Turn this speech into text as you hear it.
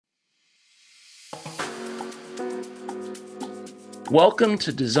Welcome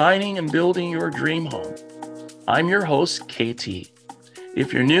to Designing and Building Your Dream Home. I'm your host, KT.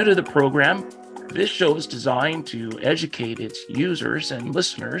 If you're new to the program, this show is designed to educate its users and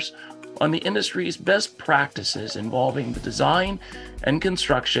listeners on the industry's best practices involving the design and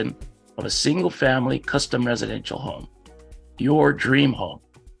construction of a single-family custom residential home, your dream home.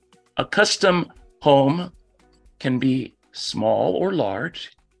 A custom home can be small or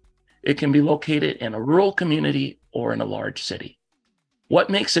large. It can be located in a rural community or in a large city. What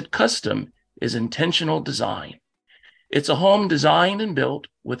makes it custom is intentional design. It's a home designed and built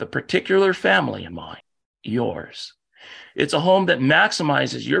with a particular family in mind, yours. It's a home that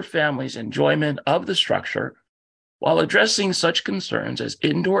maximizes your family's enjoyment of the structure while addressing such concerns as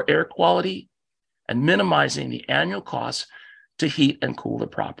indoor air quality and minimizing the annual costs to heat and cool the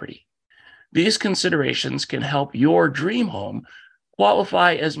property. These considerations can help your dream home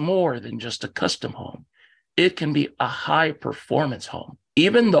qualify as more than just a custom home. It can be a high-performance home.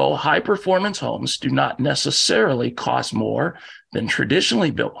 Even though high-performance homes do not necessarily cost more than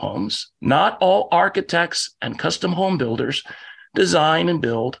traditionally built homes, not all architects and custom home builders design and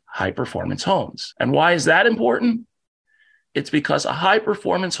build high-performance homes. And why is that important? It's because a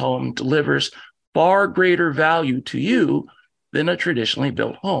high-performance home delivers far greater value to you than a traditionally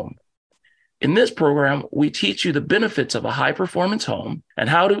built home. In this program, we teach you the benefits of a high-performance home and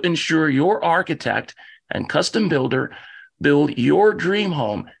how to ensure your architect and custom builder build your dream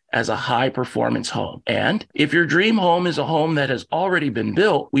home as a high-performance home. And if your dream home is a home that has already been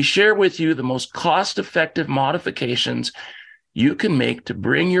built, we share with you the most cost-effective modifications you can make to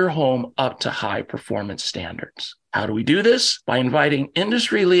bring your home up to high-performance standards. How do we do this? By inviting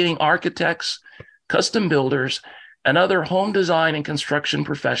industry-leading architects, custom builders, and other home design and construction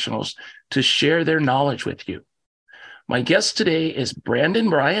professionals to share their knowledge with you. My guest today is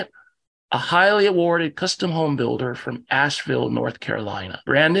Bryant, a highly awarded custom home builder from Asheville, North Carolina.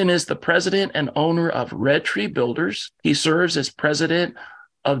 Brandon is the president and owner of Red Tree Builders. He serves as president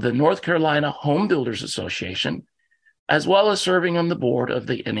of the North Carolina Home Builders Association, as well as serving on the board of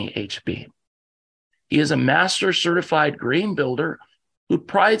the NAHB. He is a master certified green builder who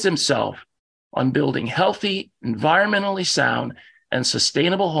prides himself on building healthy, environmentally sound, and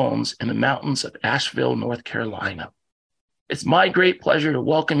sustainable homes in the mountains of Asheville, North Carolina. It's my great pleasure to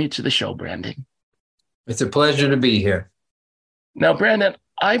welcome you to the show, Brandon. It's a pleasure to be here. Now, Brandon,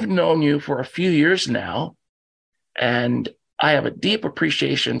 I've known you for a few years now, and I have a deep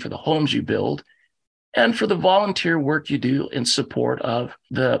appreciation for the homes you build and for the volunteer work you do in support of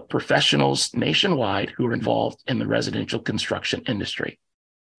the professionals nationwide who are involved in the residential construction industry.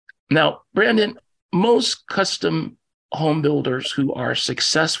 Now, Brandon, most custom home builders who are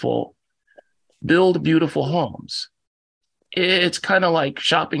successful build beautiful homes. It's kind of like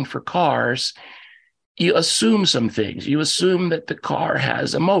shopping for cars. You assume some things. You assume that the car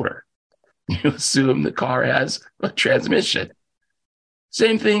has a motor. You assume the car has a transmission.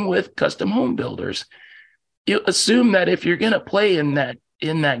 Same thing with custom home builders. You assume that if you're going to play in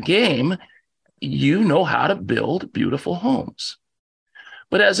that game, you know how to build beautiful homes.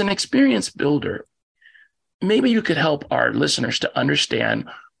 But as an experienced builder, maybe you could help our listeners to understand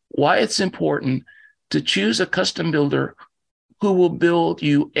why it's important to choose a custom builder who will build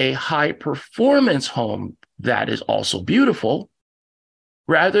you a high-performance home that is also beautiful,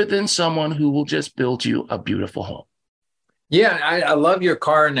 rather than someone who will just build you a beautiful home. Yeah, I love your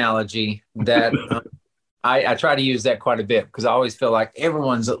car analogy that I try to use that quite a bit because I always feel like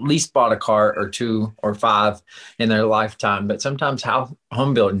everyone's at least bought a car or two or five in their lifetime. But sometimes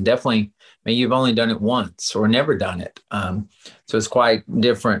home building definitely, you've only done it once or never done it. So it's quite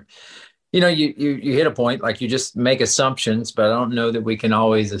different. You know, you hit a point, like you just make assumptions, but I don't know that we can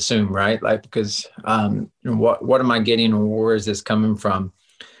always assume, right? Like, because what am I getting or where is this coming from?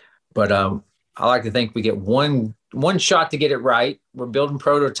 But I like to think we get one shot to get it right. We're building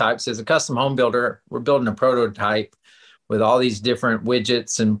prototypes. As a custom home builder, we're building a prototype with all these different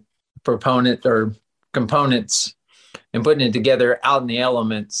widgets and components and putting it together out in the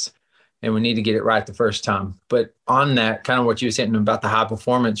elements. And we need to get it right the first time. But on that, kind of what you were saying about the high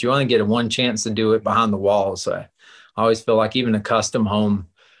performance, you only get one chance to do it behind the walls. So I always feel like even a custom home,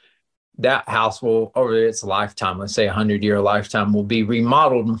 that house will, over its lifetime, let's say 100-year lifetime, will be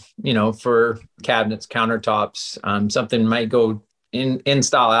remodeled, for cabinets, countertops. Something might go in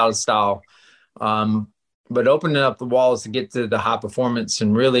style, out of style. But opening up the walls to get to the high performance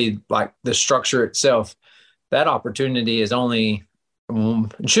and really like the structure itself, that opportunity is only...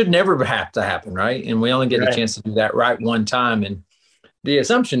 It should never have to happen, right? And we only get a chance to do that right one time. And the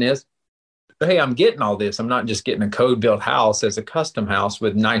assumption is, hey, I'm getting all this. I'm not just getting a code-built house as a custom house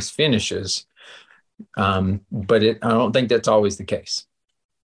with nice finishes. But I don't think that's always the case.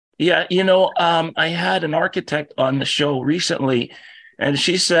 Yeah, I had an architect on the show recently, and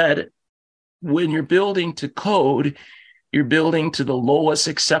she said, when you're building to code, you're building to the lowest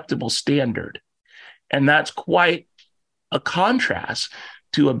acceptable standard. And that's quite a contrast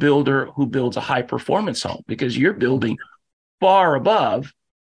to a builder who builds a high performance home, because you're building far above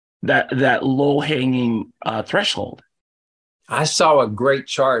that low hanging threshold. I saw a great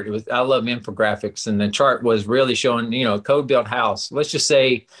chart. I love infographics, and the chart was really showing, a code built house. Let's just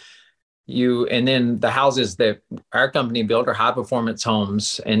say and then the houses that our company built are high performance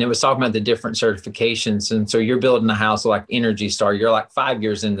homes. And it was talking about the different certifications. And so you're building a house like Energy Star, you're like 5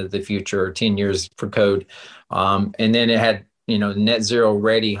 years into the future, or 10 years for code. And then it had, net zero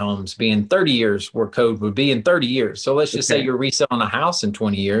ready homes being 30 years where code would be in 30 years. So let's just say you're reselling a house in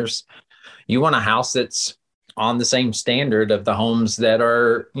 20 years. You want a house that's on the same standard of the homes that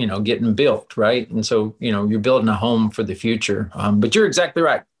are, getting built, right? And so, you're building a home for the future. But you're exactly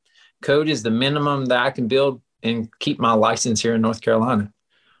right. Code is the minimum that I can build and keep my license here in North Carolina.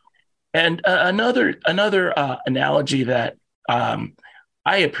 And another analogy that I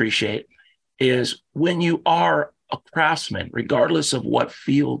appreciate is when you are a craftsman, regardless of what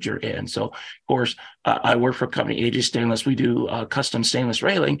field you're in. So, of course, I work for a company, AJ Stainless. We do custom stainless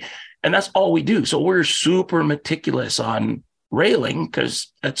railing, and that's all we do. So we're super meticulous on railing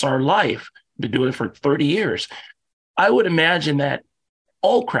because that's our life. Been doing it for 30 years. I would imagine that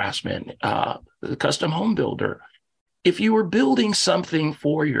all craftsmen, the custom home builder, if you were building something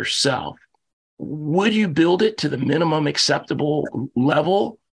for yourself, would you build it to the minimum acceptable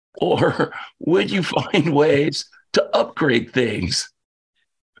level, or would you find ways to upgrade things?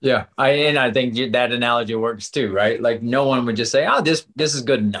 Yeah, I think that analogy works too, right? Like no one would just say, "Oh, this is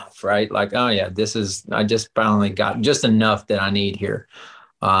good enough," right? Like, "Oh yeah, I just finally got just enough that I need here."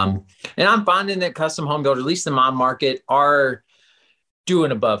 And I'm finding that custom home builders, at least in my market, are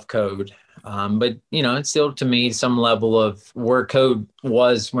doing above code. But, it's still, to me, some level of where code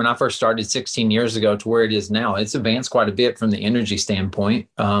was when I first started 16 years ago to where it is now. It's advanced quite a bit from the energy standpoint.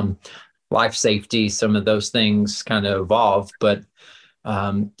 Life safety, some of those things kind of evolve, but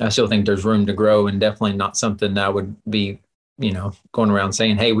I still think there's room to grow, and definitely not something that I would be, going around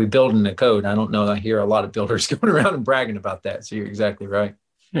saying, "Hey, we build in the code." I don't know. I hear a lot of builders going around and bragging about that. So you're exactly right.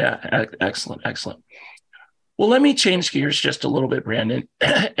 Yeah, excellent. Well, let me change gears just a little bit, Brandon.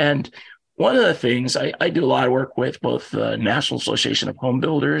 And one of the things I do a lot of work with both the National Association of Home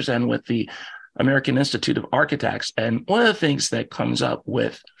Builders and with the American Institute of Architects. And one of the things that comes up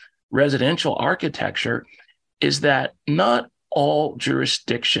with residential architecture is that not all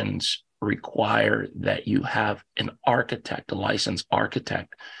jurisdictions require that you have an architect, a licensed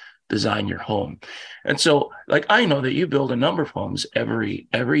architect, design your home. And so, like, I know that you build a number of homes every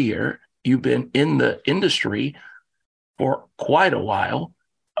year. You've been in the industry for quite a while.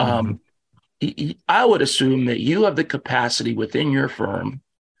 I would assume that you have the capacity within your firm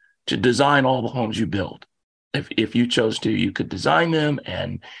to design all the homes you build. If you chose to, you could design them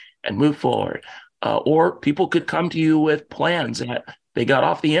and move forward. Or people could come to you with plans that they got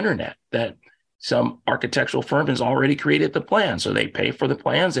off the internet, that some architectural firm has already created the plan. So they pay for the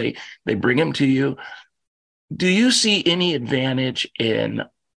plans, they bring them to you. Do you see any advantage in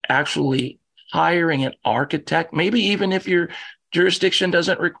actually hiring an architect, maybe even if your jurisdiction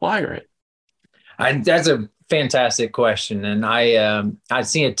doesn't require it? That's a fantastic question. And I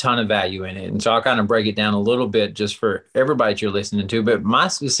see a ton of value in it. And so I'll kind of break it down a little bit just for everybody that you're listening to. But my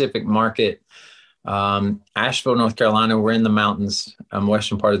specific market, Asheville, North Carolina, we're in the mountains,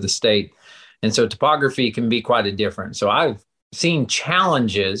 western part of the state. And so topography can be quite a difference. So I've seen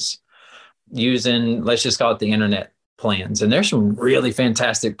challenges using, let's just call it the internet plans. And there's some really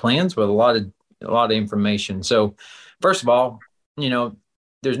fantastic plans with a lot of information. So first of all,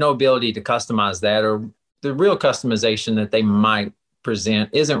 there's no ability to customize that, or the real customization that they might present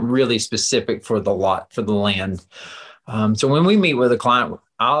isn't really specific for the lot, for the land. So when we meet with a client,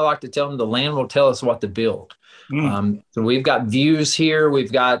 I like to tell them the land will tell us what to build. So we've got views here,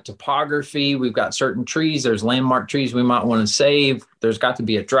 we've got topography, we've got certain trees, there's landmark trees we might want to save. There's got to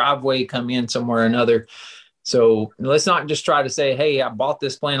be a driveway come in somewhere or another. So let's not just try to say, "Hey, I bought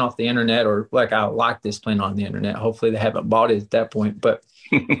this plan off the internet," or like, "I like this plan on the internet." Hopefully they haven't bought it at that point, but,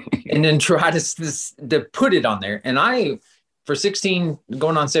 and then try to put it on there. And for 16,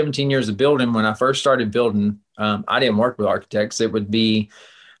 going on 17 years of building, when I first started building, I didn't work with architects. It would be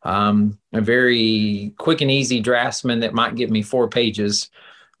a very quick and easy draftsman that might give me 4 pages.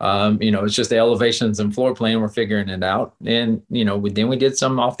 It's just the elevations and floor plan. We're figuring it out. And, then we did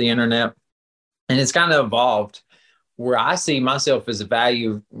some off the internet, and it's kind of evolved where I see myself as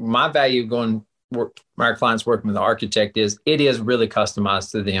my value going our clients working with the architect is it is really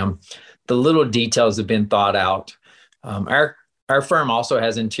customized to them. The little details have been thought out. Our firm also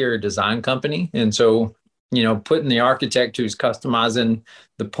has interior design company. And so, putting the architect who's customizing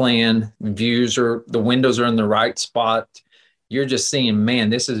the plan, views, or the windows are in the right spot, you're just seeing, man,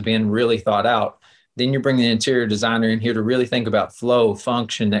 this has been really thought out. Then you bring the interior designer in here to really think about flow,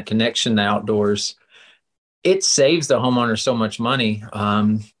 function, that connection to outdoors. It saves the homeowner so much money.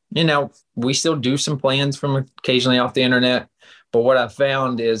 We still do some plans from occasionally off the internet, but what I've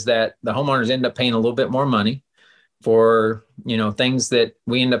found is that the homeowners end up paying a little bit more money for, things that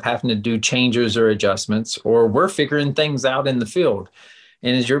we end up having to do changes or adjustments, or we're figuring things out in the field.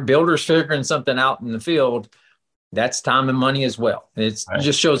 And as your builder's figuring something out in the field, that's time and money as well. It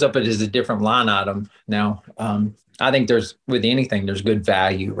just shows up as a different line item. Now, I think with anything, there's good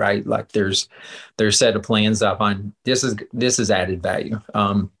value, right? Like there's a set of plans I find this is added value.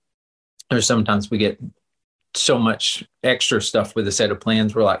 There's sometimes we get so much extra stuff with a set of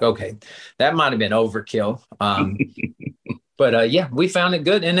plans. We're like, okay, that might've been overkill. But we found it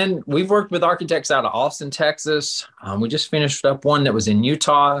good. And then we've worked with architects out of Austin, Texas. We just finished up one that was in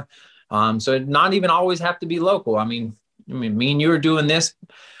Utah. So it not even always have to be local. I mean, me and you are doing this,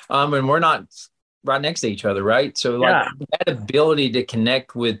 and we're not right next to each other, right? So that ability to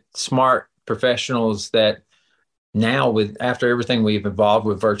connect with smart professionals that now after everything we've evolved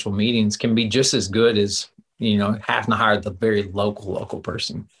with virtual meetings can be just as good as, having to hire the very local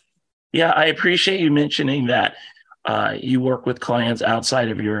person. Yeah, I appreciate you mentioning that. You work with clients outside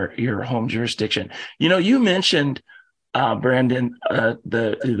of your home jurisdiction. You mentioned Brandon,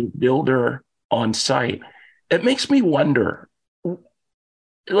 the builder on site. It makes me wonder,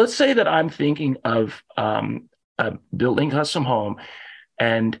 let's say that I'm thinking of building custom home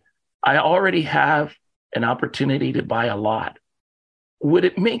and I already have an opportunity to buy a lot. Would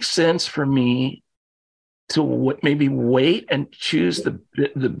it make sense for me to maybe wait and choose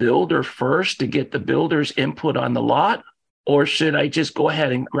the builder first to get the builder's input on the lot? Or should I just go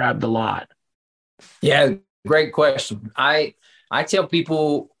ahead and grab the lot? Yeah, great question. I tell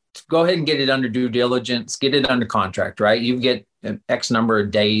people to go ahead and get it under due diligence, get it under contract, right? You get an X number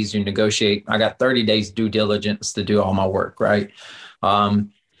of days, you negotiate. I got 30 days due diligence to do all my work, right?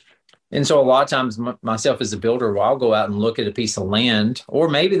 And so a lot of times myself as a builder, I'll go out and look at a piece of land, or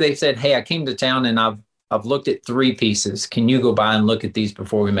maybe they said, hey, I came to town and I've looked at 3 pieces. Can you go by and look at these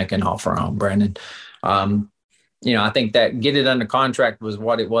before we make an offer on, Brandon? I think that get it under contract was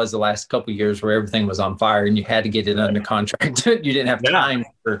what it was the last couple of years where everything was on fire and you had to get it under contract. You didn't have time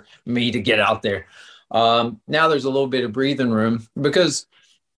for me to get out there. Now there's a little bit of breathing room because,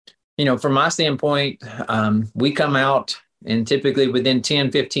 from my standpoint, we come out and typically within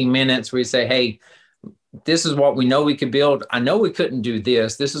 10, 15 minutes, we say, hey, this is what we know we could build. I know we couldn't do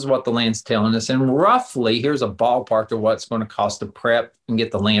this. This is what the land's telling us. And roughly, here's a ballpark of what's going to cost to prep and get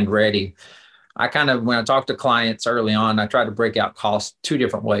the land ready. When I talk to clients early on, I try to break out costs 2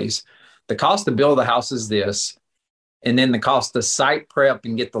 different ways. The cost to build the house is this, and then the cost to site prep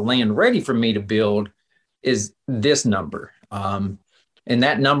and get the land ready for me to build is this number. And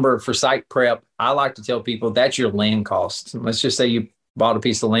that number for site prep, I like to tell people that's your land cost. Let's just say you bought a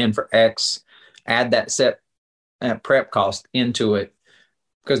piece of land for X, add that set prep cost into it.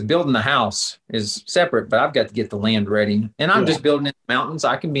 Because building the house is separate, but I've got to get the land ready. And I'm just building in the mountains.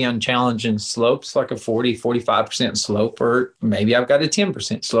 I can be on challenging slopes, like a 40, 45% slope, or maybe I've got a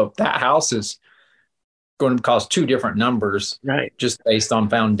 10% slope. That house is going to cost 2 different numbers, right? Just based on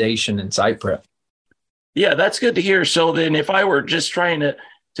foundation and site prep. Yeah, that's good to hear. So then if I were just trying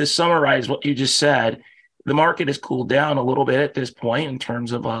to summarize what you just said, the market has cooled down a little bit at this point in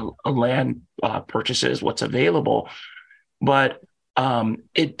terms of land purchases, what's available. But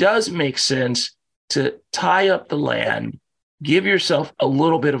it does make sense to tie up the land, give yourself a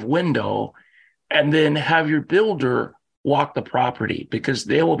little bit of window, and then have your builder walk the property, because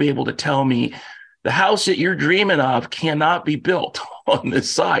they will be able to tell me the house that you're dreaming of cannot be built on this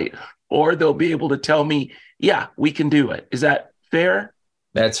site, or they'll be able to tell me, yeah, we can do it. Is that fair?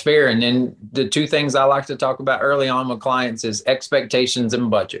 That's fair. And then the 2 things I like to talk about early on with clients is expectations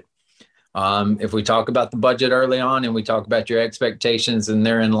and budget. If we talk about the budget early on and we talk about your expectations and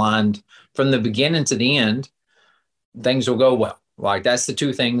they're in line from the beginning to the end, things will go well. Like that's the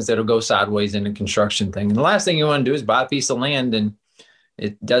 2 things that'll go sideways in a construction thing. And the last thing you want to do is buy a piece of land and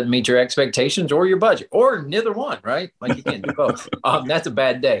it doesn't meet your expectations or your budget, or neither one, right? Like you can't do both. That's a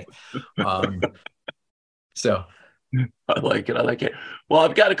bad day. So I like it. Well,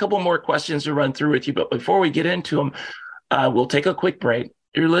 I've got a couple more questions to run through with you, but before we get into them, we'll take a quick break.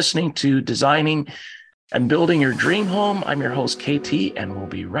 You're listening to Designing and Building Your Dream Home. I'm your host, KT, and we'll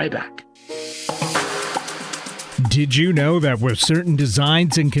be right back. Did you know that with certain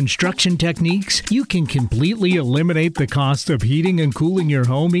designs and construction techniques, you can completely eliminate the cost of heating and cooling your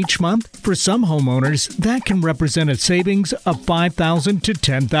home each month? For some homeowners, that can represent a savings of $5,000 to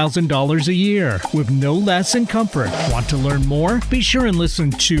 $10,000 a year, with no less in comfort. Want to learn more? Be sure and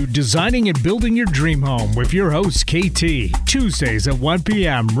listen to Designing and Building Your Dream Home with your host, KT, Tuesdays at 1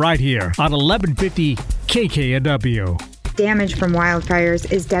 p.m. right here on 1150 KKNW. Damage from wildfires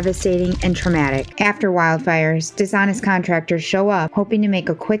is devastating and traumatic. After wildfires, dishonest contractors show up hoping to make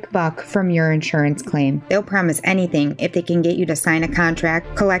a quick buck from your insurance claim. They'll promise anything if they can get you to sign a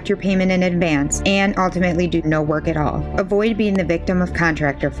contract, collect your payment in advance, and ultimately do no work at all. Avoid being the victim of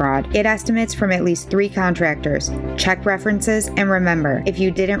contractor fraud. Get estimates from at least 3 contractors. Check references, and remember, if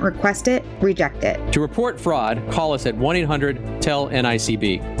you didn't request it, reject it. To report fraud, call us at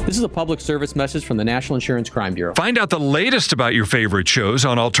 1-800-TEL-NICB. This is a public service message from the National Insurance Crime Bureau. Find out the latest about your favorite shows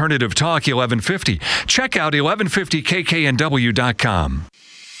on Alternative Talk 1150. Check out 1150kknw.com.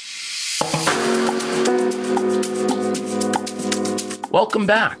 Welcome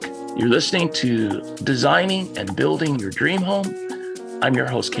back. You're listening to Designing and Building Your Dream Home. I'm your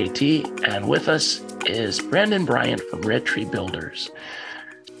host, KT, and with us is Bryant from Red Tree Builders.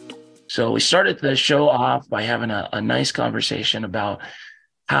 So we started the show off by having a nice conversation about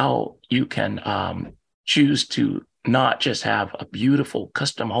how you can choose to not just have a beautiful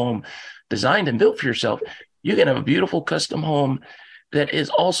custom home designed and built for yourself. You can have a beautiful custom home that is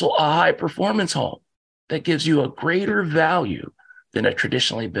also a high performance home that gives you a greater value than a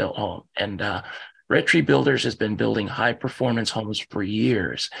traditionally built home. And Red Tree Builders has been building high performance homes for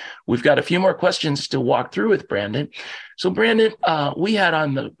years. We've got a few more questions to walk through with Brandon. So Brandon, we had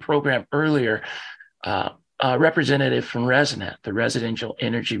on the program earlier a representative from Resnet, the Residential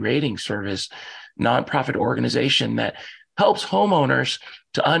Energy Rating Service, nonprofit organization that helps homeowners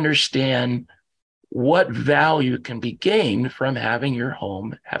to understand what value can be gained from having your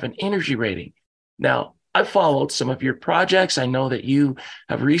home have an energy rating. Now, I've followed some of your projects. I know that you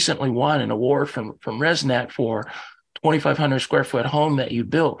have recently won an award from Resnet for 2,500 square foot home that you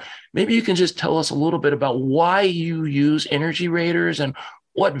built. Maybe you can just tell us a little bit about why you use energy raters and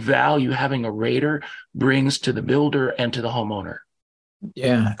what value having a rater brings to the builder and to the homeowner.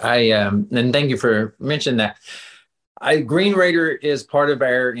 Yeah, and thank you for mentioning that. Green Rater is part of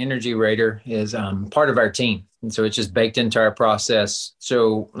our energy rater, is part of our team. And so it's just baked into our process.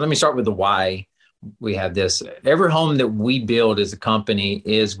 So let me start with the why we have this. Every home that we build as a company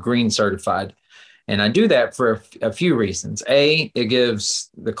is green certified. And I do that for a few reasons. A, it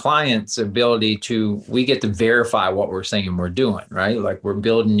gives the clients ability we get to verify what we're saying we're doing, right? Like we're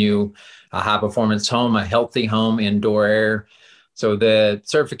building you a high performance home, a healthy home, indoor air. So the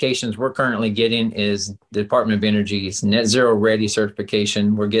certifications we're currently getting is the Department of Energy's Net Zero Ready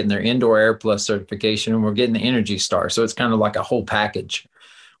certification. We're getting their Indoor Air Plus certification, and we're getting the Energy Star. So it's kind of like a whole package.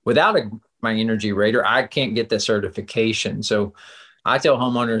 Without my energy rater, I can't get that certification. So I tell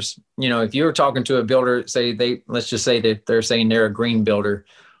homeowners, if you're talking to a builder, let's just say that they're saying they're a green builder.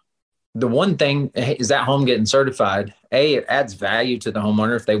 The one thing is that home getting certified. A, it adds value to the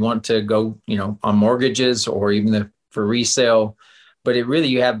homeowner if they want to go, on mortgages or even for resale. But it really,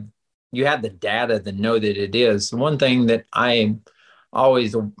 you have the data to know that it is. The one thing that I am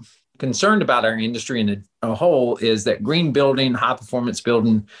always concerned about our industry in a whole is that green building, high performance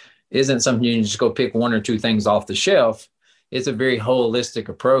building isn't something you can just go pick one or two things off the shelf. It's a very holistic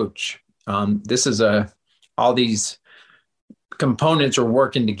approach. This is all these components are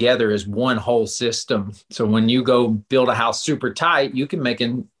working together as one whole system. So when you go build a house super tight, you can make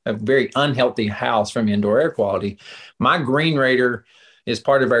a very unhealthy house from indoor air quality. My Green Rater is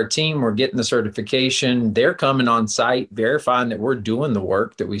part of our team. We're getting the certification. They're coming on site, verifying that we're doing the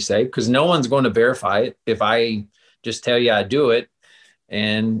work that we say, because no one's going to verify it if I just tell you I do it,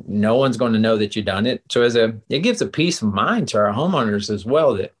 and no one's going to know that you've done it. So it gives a peace of mind to our homeowners as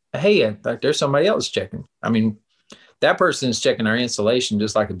well that, hey, like there's somebody else checking. I mean, that person is checking our installation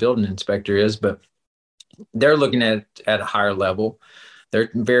just like a building inspector is, but they're looking at it at a higher level.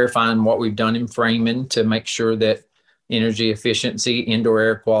 They're verifying what we've done in framing to make sure that energy efficiency, indoor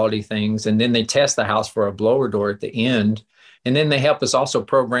air quality things, and then they test the house for a blower door at the end. And then they help us also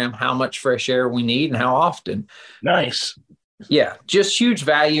program how much fresh air we need and how often. Nice. Yeah, just huge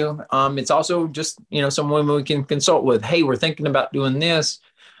value. It's also just, someone we can consult with. Hey, we're thinking about doing this.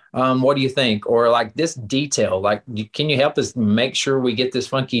 What do you think? Or like this detail, can you help us make sure we get this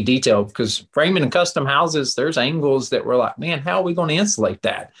funky detail? Because framing and custom houses, there's angles that we're like, man, how are we going to insulate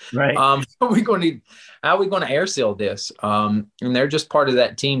that? Right. How are we going to air seal this? And they're just part of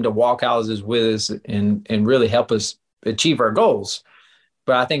that team to walk houses with us and really help us achieve our goals.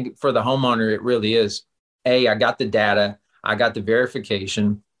 But I think for the homeowner, it really is, I got the data, I got the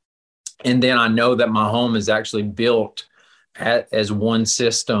verification, and then I know that my home is actually built as one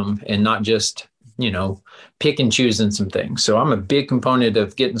system and not just, pick and choosing some things. So I'm a big component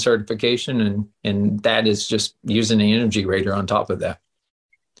of getting certification, and that is just using an energy rater on top of that.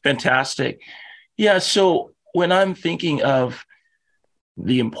 Fantastic. Yeah. So when I'm thinking of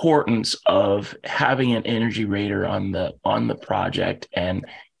the importance of having an energy rater on the project, and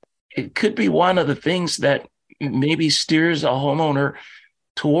it could be one of the things that maybe steers a homeowner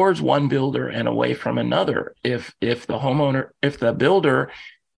towards one builder and away from another. If the builder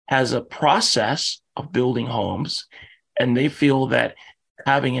has a process of building homes and they feel that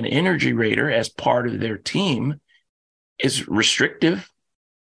having an energy rater as part of their team is restrictive,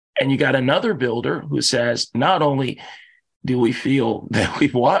 and you got another builder who says, not only do we feel that we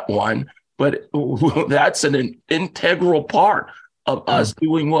want one, but that's an integral part of us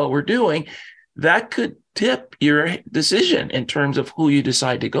doing what we're doing, that could tip your decision in terms of who you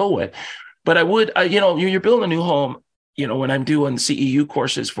decide to go with. But you're building a new home, when I'm doing CEU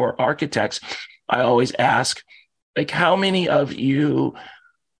courses for architects, I always ask, like, how many of you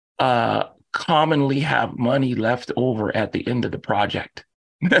commonly have money left over at the end of the project?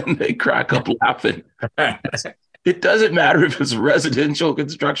 And they crack up laughing. It doesn't matter if it's residential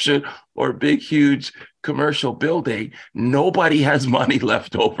construction or big, huge commercial building. Nobody has money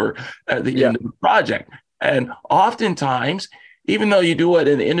left over at the end of the project. And oftentimes, even though you do it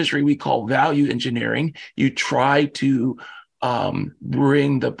in the industry we call value engineering, you try to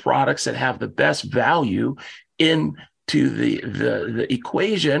bring the products that have the best value into the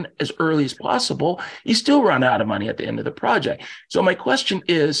equation as early as possible. You still run out of money at the end of the project. So my question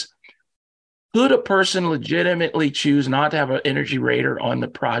is, could a person legitimately choose not to have an energy rater on the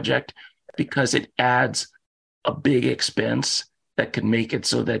project because it adds a big expense that can make it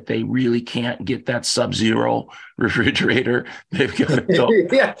so that they really can't get that sub-zero refrigerator? They've got to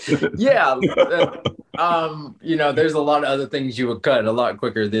there's a lot of other things you would cut a lot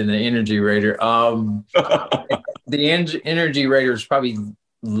quicker than the energy rater. The energy rater is probably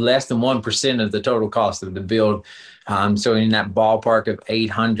less than 1% of the total cost of the build. So in that ballpark of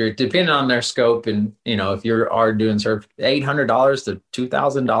 $800, depending on their scope, and if you are doing $800 to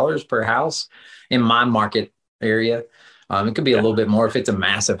 $2,000 per house in my market area. It could be a little bit more if it's a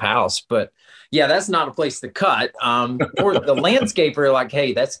massive house, but yeah, that's not a place to cut. Or the landscaper, like,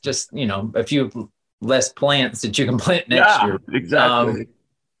 hey, that's just a few less plants that you can plant next year. Exactly.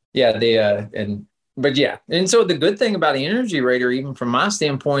 And so the good thing about the energy rater, even from my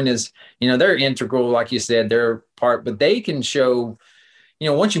standpoint, is, they're integral, like you said, they're part, but they can show,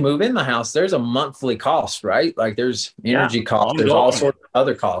 once you move in the house, there's a monthly cost, right? Like there's energy cost, there's all sorts of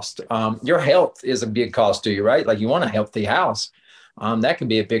other costs. Your health is a big cost to you, right? Like you want a healthy house. That can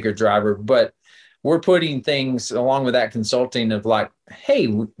be a bigger driver, but we're putting things along with that consulting of like,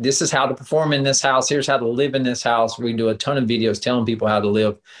 hey, this is how to perform in this house. Here's how to live in this house. We do a ton of videos telling people how to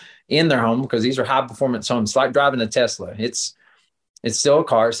live in their home, because these are high performance homes. It's like driving a Tesla. It's still a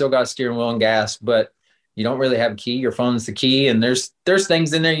car, still got a steering wheel and gas, but you don't really have a key. Your phone's the key. And there's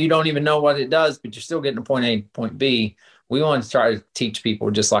things in there you don't even know what it does, but you're still getting to point A to point B. We want to try to teach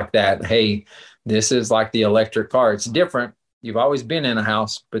people just like that. Hey, this is like the electric car. It's different. You've always been in a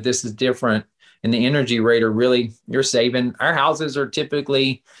house, but this is different. And the energy rater, really, you're saving. Our houses are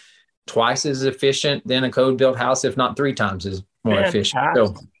typically twice as efficient than a code built house, if not 3 times as more efficient.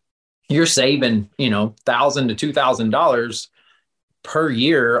 So you're saving, $1,000 to $2,000 per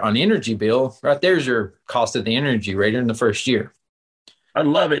year on energy bill. Right there's your cost of the energy rater in the first year. I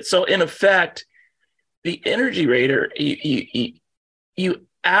love it. So in effect, the energy rater, you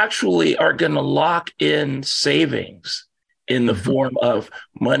actually are going to lock in savings in the form of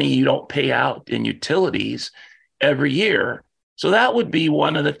money you don't pay out in utilities every year. So that would be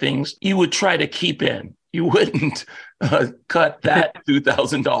one of the things you would try to keep in. You wouldn't cut that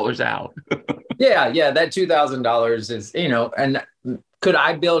 $2,000 out. Yeah, that $2,000 is, and could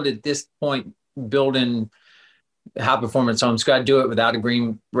I build at this point, building high performance homes? Could I do it without a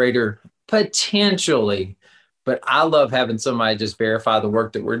green rater? Potentially, but I love having somebody just verify the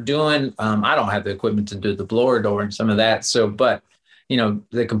work that we're doing. I don't have the equipment to do the blower door and some of that. So, but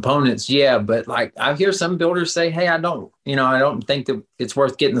the components, but like I hear some builders say, hey, I don't think that it's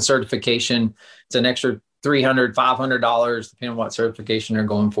worth getting the certification. It's an extra $300, $500, depending on what certification they're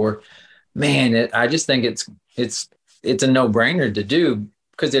going for. Man, I just think it's a no-brainer to do,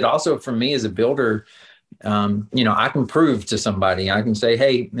 because it also, for me as a builder, I can prove to somebody, I can say,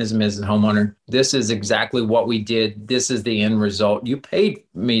 hey, Ms. and Mrs. Homeowner, this is exactly what we did. This is the end result. You paid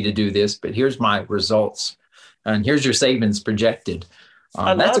me to do this, but here's my results. And here's your savings projected.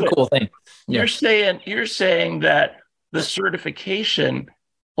 I That's love a cool thing. You're saying that the certification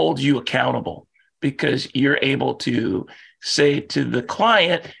holds you accountable because you're able to say to the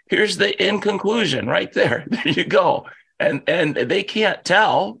client, here's the end conclusion right there. There you go. And they can't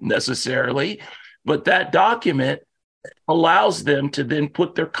tell necessarily, but that document allows them to then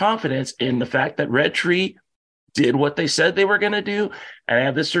put their confidence in the fact that Red Tree did what they said they were going to do and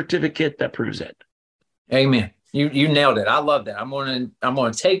have the certificate that proves it. Amen. You nailed it. I love that. I'm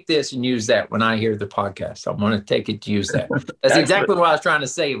gonna take this and use that when I hear the podcast. I'm gonna take it to use that. That's exactly what I was trying to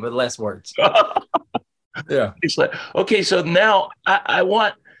say with less words. Yeah. Okay, so now I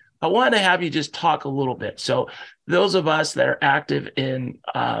want to have you just talk a little bit. So those of us that are active in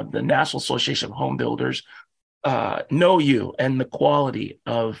the National Association of Home Builders know you and the quality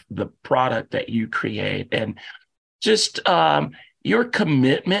of the product that you create, and just your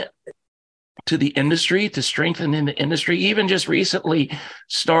commitment to the industry, to strengthening the industry, even just recently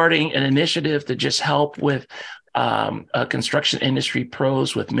starting an initiative to just help with construction industry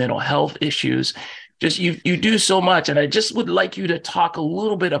pros with mental health issues. Just you do so much. And I just would like you to talk a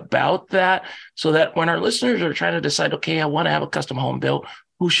little bit about that so that when our listeners are trying to decide, okay, I want to have a custom home built,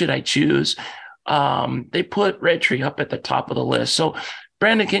 who should I choose? They put Red Tree up at the top of the list. So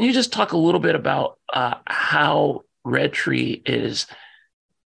Brandon, can you just talk a little bit about how Red Tree is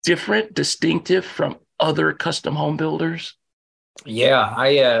different, distinctive from other custom home builders?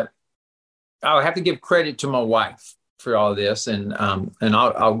 Yeah, I'll have to give credit to my wife for all of this, and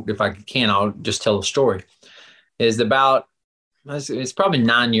I'll if I can, I'll just tell a story. It's probably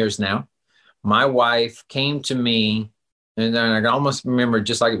 9 years now. My wife came to me, and then I can almost remember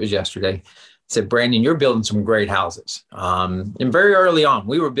just like it was yesterday. Said, Brandon, you're building some great houses. And very early on,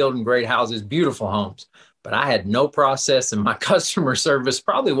 we were building great houses, beautiful homes. But I had no process and my customer service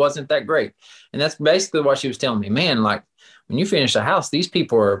probably wasn't that great. And that's basically what she was telling me. Man, like when you finish a house, these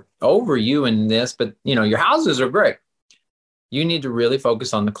people are over you in this, but your houses are great. You need to really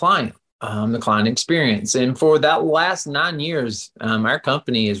focus on the client experience. And for that last 9 years, our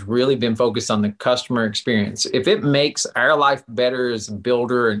company has really been focused on the customer experience. If it makes our life better as a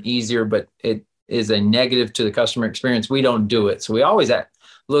builder and easier, but it is a negative to the customer experience, we don't do it. So we always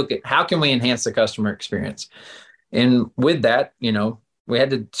look at how can we enhance the customer experience. And with that, we had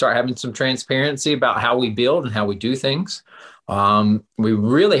to start having some transparency about how we build and how we do things. We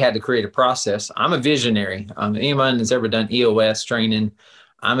really had to create a process. I'm a visionary. Anyone that's ever done EOS training,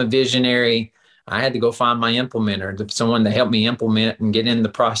 I'm a visionary. I had to go find my implementer, someone to help me implement and get in the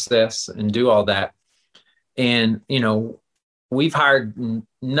process and do all that. And, we've hired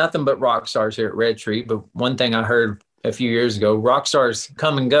nothing but rock stars here at Red Tree. But one thing I heard a few years ago, rock stars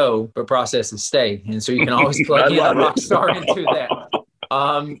come and go, but processes stay. And so you can always plug in a rock star into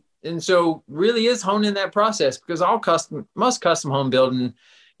that. And so really is honing that process, because most custom home building,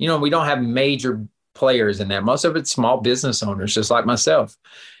 we don't have major players in that. Most of it's small business owners, just like myself.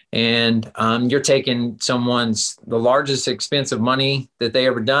 And you're taking the largest expensive money that they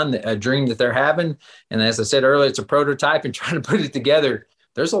ever done, a dream that they're having. And as I said earlier, it's a prototype, and trying to put it together.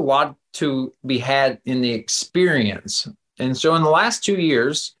 There's a lot to be had in the experience. And so in the last 2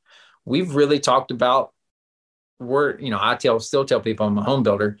 years, we've really talked about I still tell people I'm a home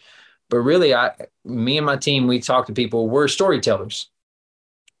builder, but really me and my team, we talk to people, we're storytellers.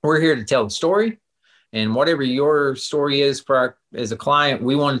 We're here to tell the story. And whatever your story is as a client,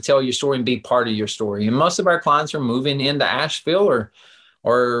 we want to tell your story and be part of your story. And most of our clients are moving into Asheville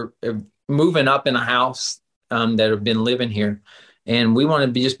or moving up in a house that have been living here. And we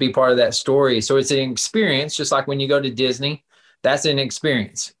want to just be part of that story. So it's an experience, just like when you go to Disney, that's an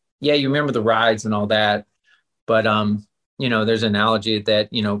experience. Yeah, you remember the rides and all that. But, there's an analogy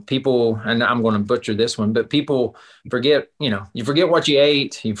that, people, and I'm going to butcher this one, but people forget, you forget what you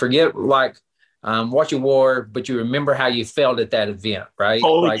ate, you forget what you wore, but you remember how you felt at that event, right?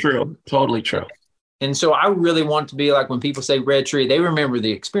 Totally true. And so I really want to be like when people say Red Tree, they remember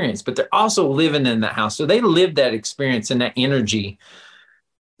the experience, but they're also living in that house. So they live that experience and that energy,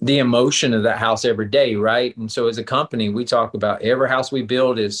 the emotion of that house every day, right? And so as a company, we talk about every house we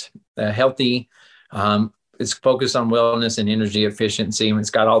build is healthy. It's focused on wellness and energy efficiency. And it's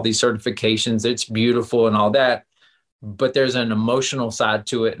got all these certifications. It's beautiful and all that. But there's an emotional side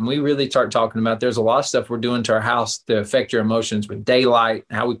to it. And we really start talking about there's a lot of stuff we're doing to our house to affect your emotions with daylight,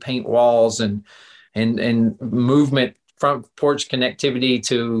 how we paint walls and movement, front porch connectivity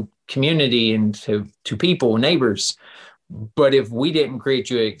to community and to people, neighbors. But if we didn't create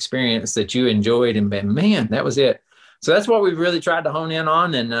you an experience that you enjoyed and been, man, that was it. So that's what we've really tried to hone in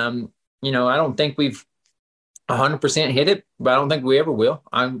on. And, I don't think we've 100% hit it, but I don't think we ever will.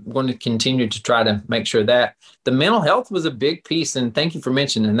 I'm going to continue to try to make sure that the mental health was a big piece. And thank you for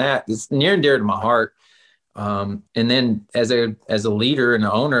mentioning that. It's near and dear to my heart. And then as a leader and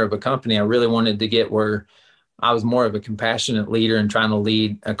an owner of a company, I really wanted to get where I was more of a compassionate leader and trying to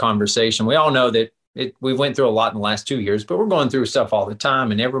lead a conversation. We all know that we went through a lot in the last 2 years, but we're going through stuff all the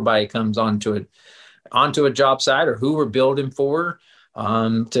time, and everybody comes onto a job site or who we're building for,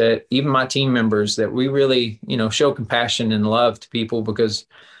 to even my team members, that we really, show compassion and love to people, because,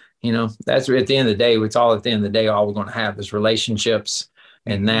 that's at the end of the day, all we're going to have is relationships.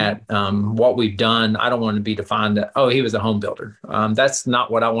 And that what we've done, I don't want to be defined that, oh, he was a home builder. That's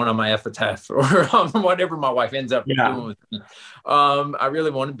not what I want on my epitaph or whatever my wife ends up doing with me. I really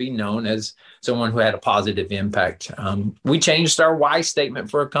want to be known as someone who had a positive impact. We changed our why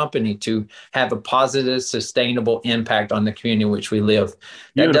statement for a company to have a positive, sustainable impact on the community in which we live.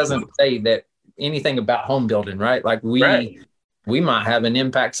 That doesn't say that anything about home building, right? Like we might have an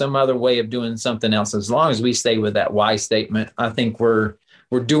impact some other way of doing something else. As long as we stay with that why statement, I think we're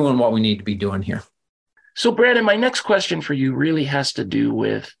doing what we need to be doing here. So, Brandon, my next question for you really has to do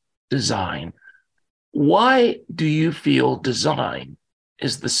with design. Why do you feel design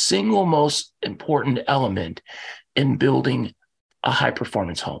is the single most important element in building a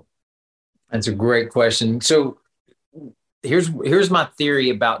high-performance home? That's a great question. So here's my theory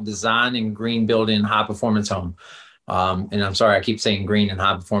about design and green building high-performance home. And I'm sorry, I keep saying green and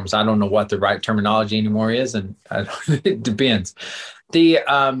high performance. I don't know what the right terminology anymore is, and it depends.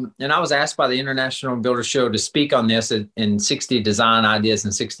 And I was asked by the International Builder Show to speak on this in 60 design ideas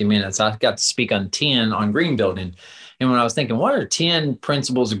in 60 minutes. I got to speak on 10 on green building. And when I was thinking, what are 10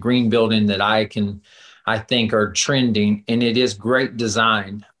 principles of green building that I think are trending? And it is great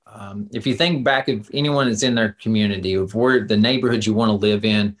design. If you think back of anyone that's in their community, of where the neighborhoods you want to live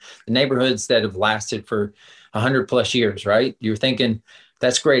in, the neighborhoods that have lasted for 100 plus years, right? You're thinking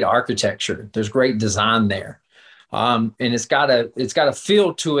that's great architecture. There's great design there. And it's got a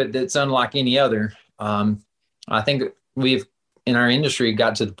feel to it that's unlike any other. I think we've, in our industry,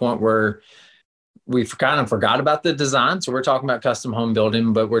 got to the point where we've kind of forgot about the design. So we're talking about custom home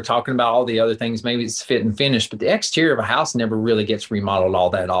building, but we're talking about all the other things. Maybe it's fit and finish, but the exterior of a house never really gets remodeled all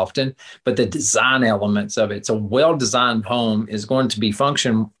that often. But the design elements of it, so a well-designed home is going to be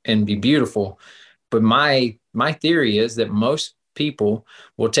function and be beautiful. But my theory is that most people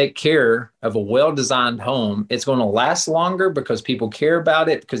will take care of a well-designed home. It's going to last longer because people care about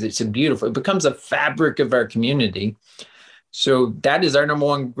it, because it's beautiful. It becomes a fabric of our community. So that is our number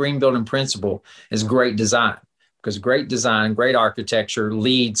one green building principle, is great design, because great design, great architecture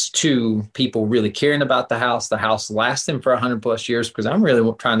leads to people really caring about the house lasting for 100 plus years, because I'm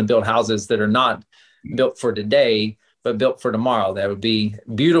really trying to build houses that are not built for today, but built for tomorrow. That would be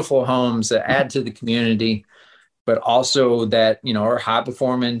beautiful homes that add to the community, but also that, are high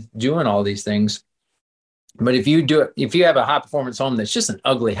performing, doing all these things. But if you have a high performance home that's just an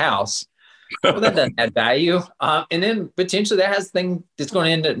ugly house, well, that doesn't add value. And then potentially that has thing that's going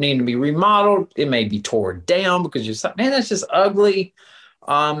to end up needing to be remodeled. It may be torn down because you're like, man, that's just ugly.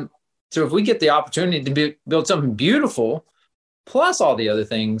 So if we get the opportunity to build something beautiful, plus all the other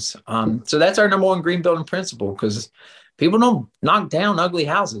things. So that's our number one green building principle, because people don't knock down ugly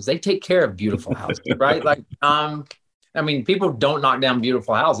houses. They take care of beautiful houses, right? Like, people don't knock down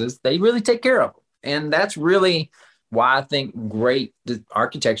beautiful houses. They really take care of them. And that's really why I think great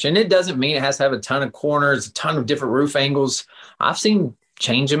architecture. And it doesn't mean it has to have a ton of corners, a ton of different roof angles. I've seen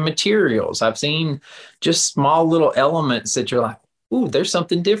change in materials. I've seen just small little elements that you're like, ooh, there's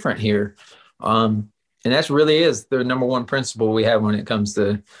something different here. And that's really is the number one principle we have when it comes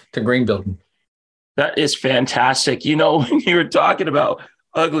to green building. That is fantastic. When you were talking about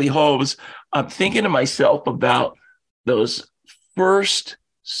ugly homes, I'm thinking to myself about those first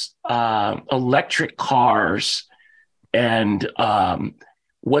electric cars and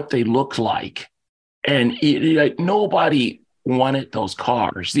what they looked like. And nobody wanted those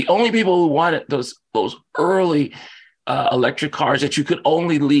cars. The only people who wanted those early electric cars that you could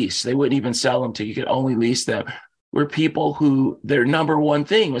only lease, they wouldn't even sell them to you, could only lease them, were people who their number one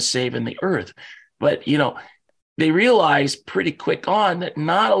thing was saving the earth. But, they realized pretty quick on that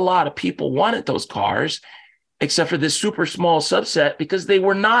not a lot of people wanted those cars, except for this super small subset, because they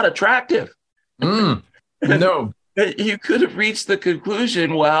were not attractive. No. You could have reached the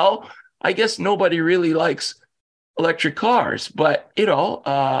conclusion, well, I guess nobody really likes electric cars. But,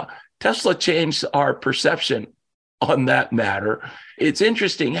 Tesla changed our perception on that matter. It's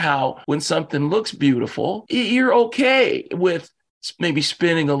interesting how when something looks beautiful, you're okay with maybe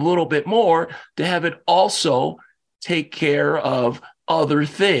spending a little bit more to have it also take care of other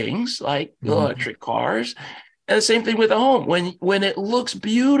things like electric cars. And the same thing with a home. When it looks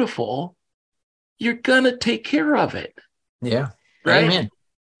beautiful, you're gonna take care of it. Yeah. Right. Amen.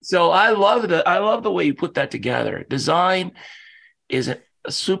 So I love the way you put that together. Design is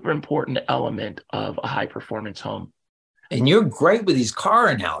a super important element of a high performance home. And you're great with these car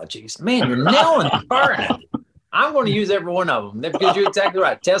analogies. Man, you're nailing the car analogy. I'm going to use every one of them because you're exactly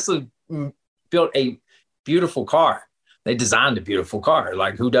right. Tesla built a beautiful car. They designed a beautiful car.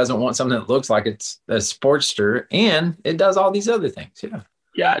 Like, who doesn't want something that looks like it's a Sportster and it does all these other things? Yeah.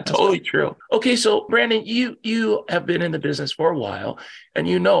 Yeah, totally true. Okay, so Brandon, you have been in the business for a while and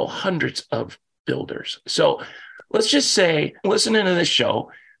you know hundreds of builders. So let's just say, listening to this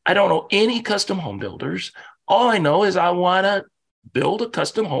show, I don't know any custom home builders. All I know is I want to build a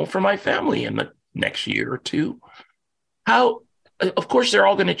custom home for my family in the next year or two. Of course, they're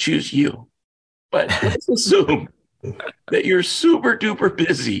all going to choose you, but let's assume that you're super duper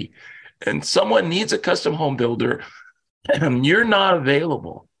busy and someone needs a custom home builder and you're not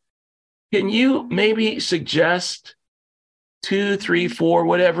available. Can you maybe suggest 2, 3, 4,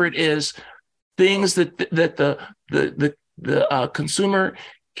 whatever it is, things that the consumer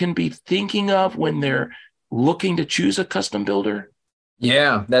can be thinking of when they're looking to choose a custom builder?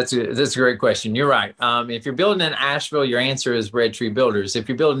 Yeah, that's a great question. You're right. If you're building in Asheville, your answer is Red Tree Builders. If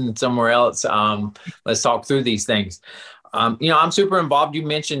you're building somewhere else, let's talk through these things. I'm super involved. You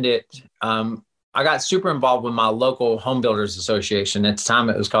mentioned it. I got super involved with my local home builders association. At the time,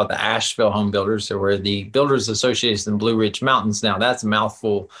 it was called the Asheville Home Builders. So we're the Builders Association in Blue Ridge Mountains. Now that's a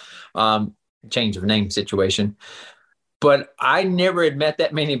mouthful, change of name situation. But I never had met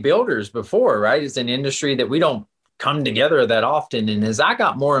that many builders before, right? It's an industry that we don't come together that often. And as I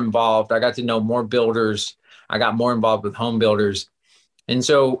got more involved, I got to know more builders. I got more involved with home builders. And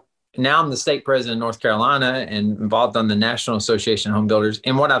so now I'm the state president of North Carolina and involved on the National Association of Home Builders.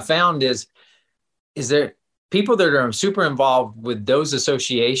 And what I found is there people that are super involved with those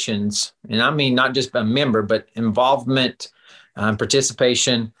associations, and I mean not just a member, but involvement,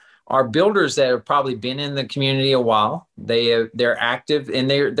 participation, are builders that have probably been in the community a while. They're active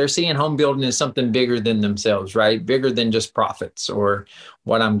and they're seeing home building as something bigger than themselves, right? Bigger than just profits or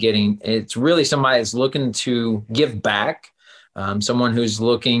what I'm getting. It's really somebody that's looking to give back, someone who's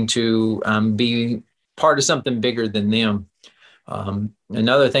looking to be part of something bigger than them.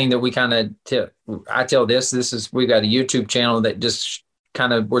 Another thing that we kind of I tell this is we got a YouTube channel that just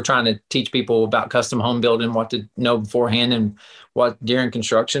kind of, we're trying to teach people about custom home building, what to know beforehand and what during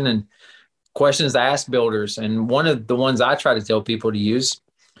construction, and questions to ask builders. And one of the ones I try to tell people to use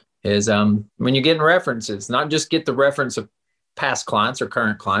is when you're getting references, not just get the reference of past clients or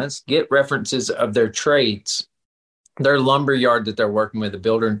current clients, get references of their trades, their lumber yard that they're working with, a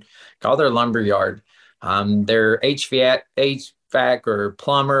builder, call their lumber yard, their HVAC or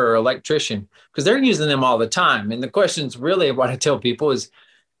plumber or electrician, because they're using them all the time. And the questions really, what I tell people is,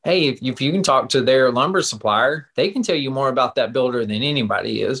 hey, if you can talk to their lumber supplier, they can tell you more about that builder than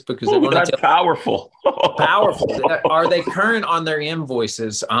anybody is, because they're going to tell powerful. Powerful. Are they current on their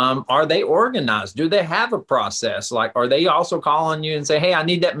invoices? Are they organized? Do they have a process? Like, are they also calling you and say, hey, I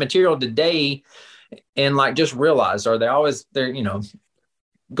need that material today? And like, just realize, are they always, they're,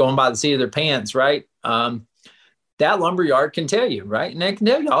 going by the seat of their pants, right? That lumber yard can tell you, right? And they can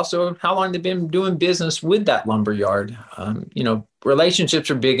tell you also how long they've been doing business with that lumber yard. Relationships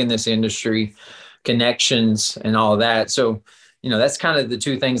are big in this industry, connections and all of that. So, that's kind of the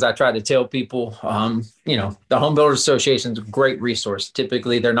two things I try to tell people. The Home Builders Association is a great resource.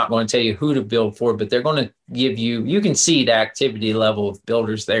 Typically, they're not going to tell you who to build for, but they're going to give you can see the activity level of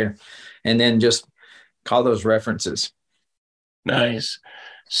builders there, and then just call those references. Nice.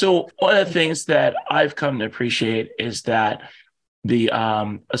 So one of the things that I've come to appreciate is that the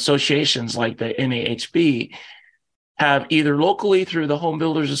associations like the NAHB have either locally through the Home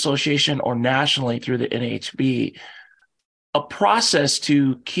Builders Association or nationally through the NAHB a process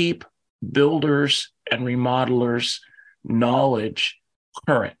to keep builders and remodelers' knowledge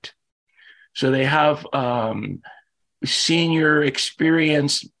current. So they have senior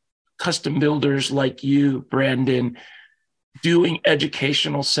experienced custom builders like you, Brandon, doing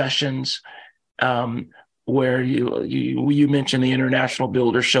educational sessions where you mentioned the International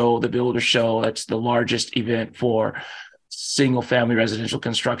Builder Show, the Builder Show. That's the largest event for single family residential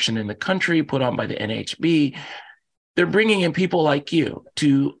construction in the country, put on by the NAHB. They're bringing in people like you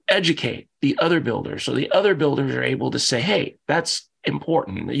to educate the other builders. So the other builders are able to say, hey, that's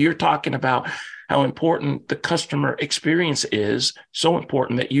important. You're talking about how important the customer experience is, so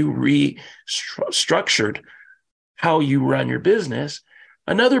important that you restructured how you run your business.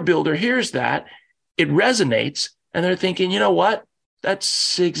 Another builder hears that, it resonates, and they're thinking, you know what?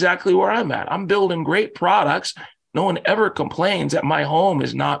 that's exactly where I'm at. I'm building great products. No one ever complains that my home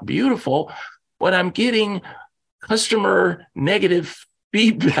is not beautiful, but I'm getting customer negative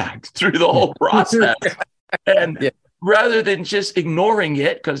feedback through the whole process. And rather than just ignoring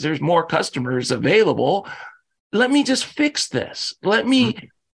it because there's more customers available, let me just fix this. Let me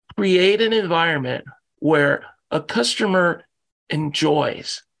create an environment where a customer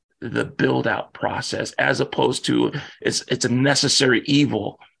enjoys the build out process, as opposed to it's a necessary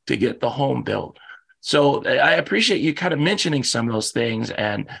evil to get the home built. So I appreciate you kind of mentioning some of those things.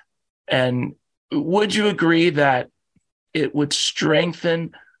 And would you agree that it would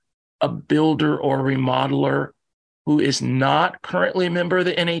strengthen a builder or remodeler who is not currently a member of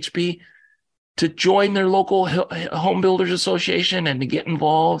the NAHB to join their local home builders association and to get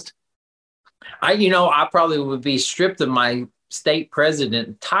involved? I probably would be stripped of my state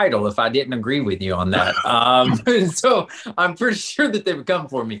president title if I didn't agree with you on that. So I'm pretty sure that they would come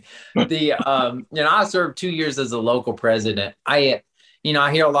for me. I served 2 years as a local president. I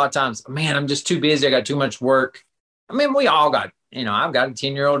hear a lot of times, man, I'm just too busy. I got too much work. I mean, we all got, I've got a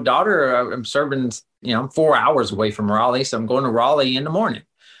 10-year-old daughter. I'm serving, I'm 4 hours away from Raleigh. So I'm going to Raleigh in the morning.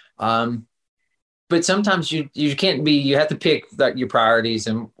 But sometimes you can't be, you have to pick your priorities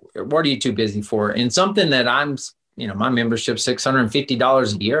and what are you too busy for? And something that my membership's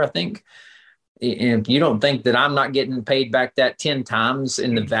 $650 a year, I think. And you don't think that I'm not getting paid back that 10 times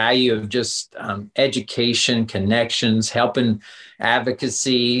in the value of just education, connections, helping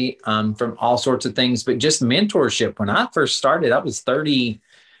advocacy from all sorts of things, but just mentorship. When I first started, I was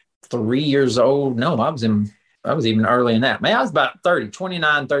 33 years old. No, I was even earlier than that. Man, I was about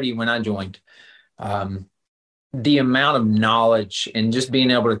 29, 30 when I joined. The amount of knowledge and just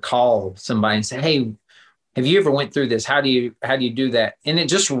being able to call somebody and say, hey, have you ever went through this? How do you do that? And it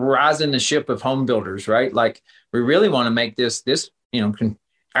just rising the ship of home builders, right? Like we really want to make this,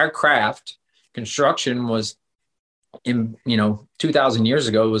 our craft construction was in, 2000 years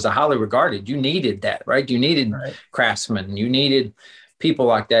ago, it was a highly regarded. You needed that, right? You needed craftsmen. You needed people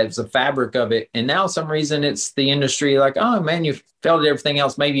like that. It's the fabric of it. And now some reason it's the industry like, oh man, you failed at everything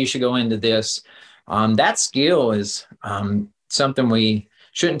else. Maybe you should go into this. That skill is something we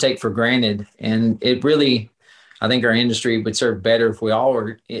shouldn't take for granted. And it really, I think our industry would serve better if we all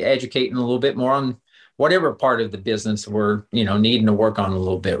were educating a little bit more on whatever part of the business we're, needing to work on a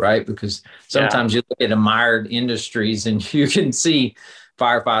little bit, right? Because sometimes you look at admired industries and you can see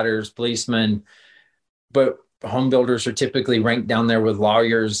firefighters, policemen, but home builders are typically ranked down there with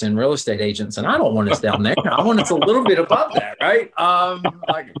lawyers and real estate agents. And I don't want us down there. I want us a little bit above that, right?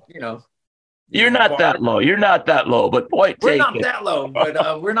 You're not that low. You're not that low, but boy, we're not that low,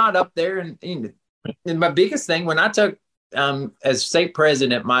 but we're not up there. And my biggest thing when I took, as state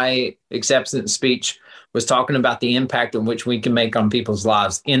president, my acceptance speech was talking about the impact in which we can make on people's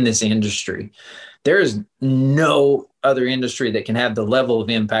lives in this industry. There is no other industry that can have the level of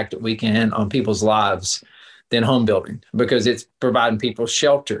impact that we can on people's lives than home building, because it's providing people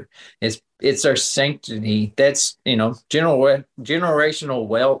shelter. It's our sanctity. That's, generational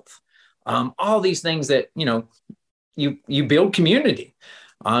wealth. All these things that, you build community.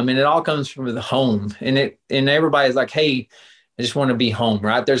 And it all comes from the home, and everybody's like, hey, I just want to be home,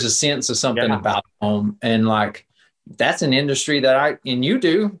 right? There's a sense of something about home. And like, that's an industry that and you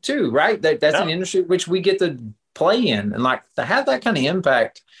do too, right? That's an industry which we get to play in, and like to have that kind of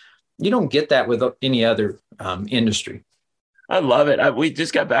impact, you don't get that with any other industry. I love it. We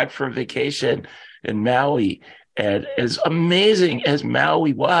just got back from vacation in Maui, and as amazing as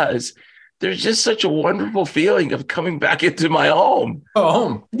Maui was, there's just such a wonderful feeling of coming back into my home.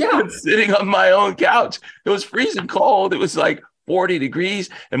 Oh, yeah. Sitting on my own couch. It was freezing cold. It was like 40 degrees,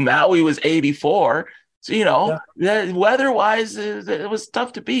 and Maui was 84. So, weather-wise, it was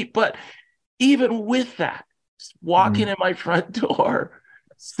tough to beat. But even with that, just walking in my front door,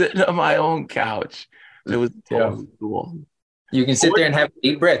 sitting on my own couch, it was totally cool. You can sit there and have a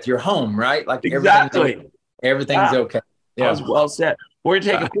deep breath. You're home, right? Like everything's okay. Yeah. That was well said. We're going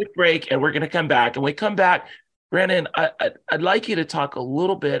to take a quick break, and we're going to come back. And when we come back, Brandon, I'd like you to talk a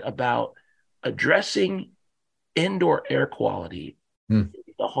little bit about addressing indoor air quality in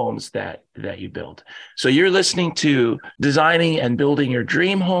the homes that you build. So you're listening to Designing and Building Your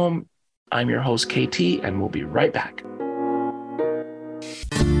Dream Home. I'm your host, KT, and we'll be right back.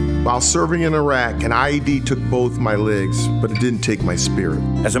 While serving in Iraq, an IED took both my legs, but it didn't take my spirit.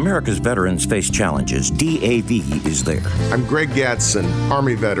 As America's veterans face challenges, DAV is there. I'm Greg Gatson,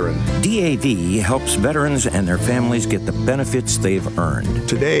 Army veteran. DAV helps veterans and their families get the benefits they've earned.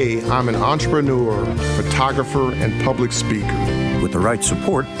 Today, I'm an entrepreneur, photographer, and public speaker. With With the right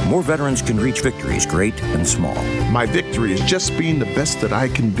support, more veterans can reach victories great and small. My victory is just being the best that I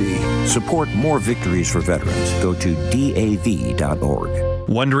can be. Support more victories for veterans. Go to DAV.org.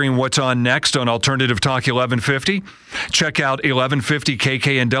 Wondering what's on next on Alternative Talk 1150? Check out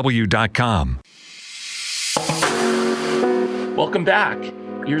 1150kknw.com. Welcome back.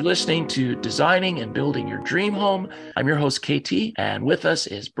 You're listening to Designing and Building Your Dream Home. I'm your host, KT, and with us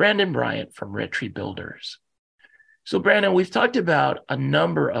is Brandon Bryant from Red Tree Builders. So, Brandon, we've talked about a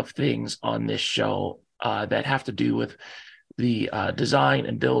number of things on this show that have to do with the design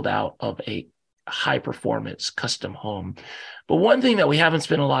and build out of a high-performance custom home. But one thing that we haven't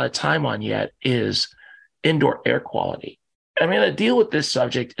spent a lot of time on yet is indoor air quality. I'm going to deal with this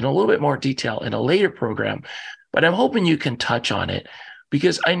subject in a little bit more detail in a later program, but I'm hoping you can touch on it,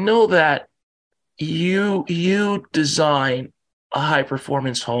 because I know that you design a high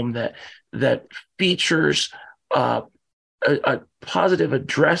performance home that features a positive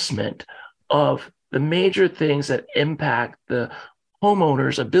addressment of the major things that impact the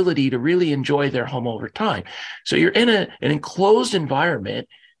homeowner's ability to really enjoy their home over time. So you're in an enclosed environment,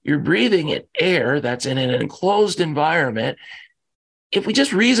 you're breathing in air that's in an enclosed environment. If we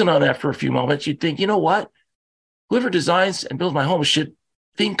just reason on that for a few moments, you'd think, you know what? Whoever designs and builds my home should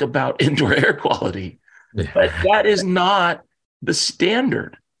think about indoor air quality. But that is not the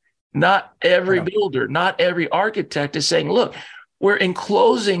standard. Not every builder, not every architect is saying, look, we're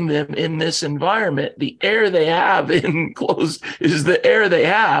enclosing them in this environment. The air they have enclosed is the air they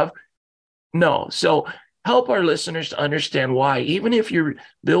have. No. So help our listeners to understand why, even if your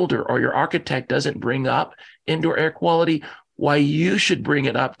builder or your architect doesn't bring up indoor air quality, why you should bring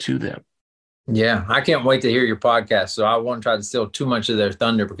it up to them. Yeah, I can't wait to hear your podcast. So I won't try to steal too much of their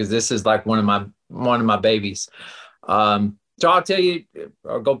thunder, because this is like one of my babies. So I'll tell you,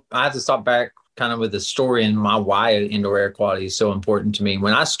 I have to stop back kind of with the story and why indoor air quality is so important to me.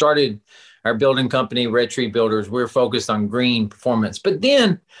 When I started our building company, Red Tree Builders, we were focused on green performance, but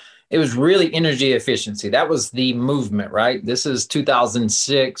then it was really energy efficiency. That was the movement, right? This is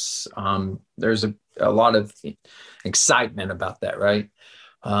 2006. There's a lot of excitement about that, right?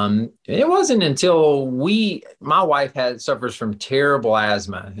 It wasn't until my wife suffers from terrible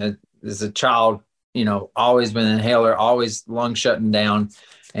asthma as a child, always been an inhaler, always lungs shutting down,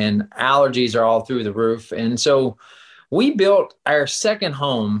 and allergies are all through the roof. And so we built our second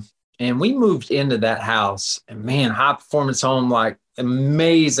home and we moved into that house, and man, high performance home, like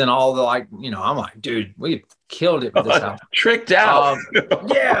amazing. All the I'm like, dude, we killed it with this house. Tricked out.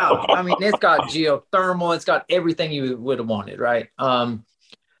 Yeah. I mean, it's got geothermal. It's got everything you would have wanted. Right.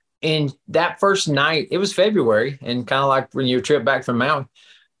 And that first night, it was February, and kind of like when you trip back from Maui,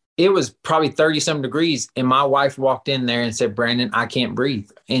 it was probably 30-some degrees. And my wife walked in there and said, Brandon, I can't breathe.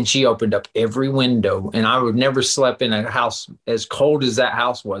 And she opened up every window. And I would never slept in a house as cold as that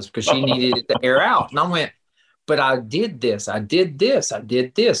house was, because she needed it to air out. And I went, but I did this. And,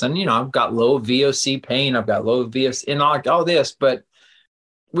 I've got low VOC pain. I've got low VOC and all this, but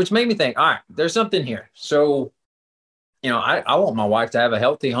which made me think, all right, there's something here. So, I want my wife to have a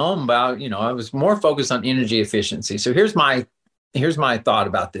healthy home, but, I was more focused on energy efficiency. So here's my thought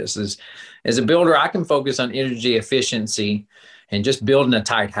about this is, as a builder, I can focus on energy efficiency and just building a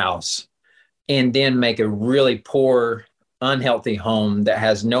tight house, and then make a really poor, unhealthy home that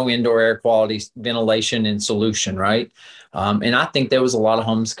has no indoor air quality, ventilation, and solution, right? And I think there was a lot of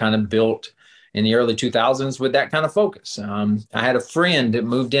homes kind of built in the early 2000s with that kind of focus. I had a friend that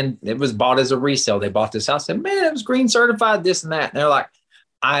moved in, it was bought as a resale. They bought this house, said, man, it was green certified, this and that. And they're like,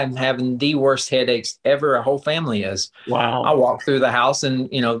 I'm having the worst headaches ever. Our whole family is. Wow. I walked through the house and,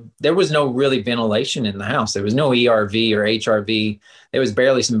 there was no really ventilation in the house. There was no ERV or HRV. There was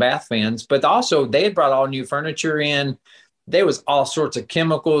barely some bath fans, but also they had brought all new furniture in. There was all sorts of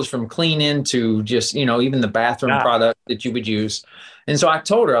chemicals from cleaning to just, even the bathroom product that you would use. And so I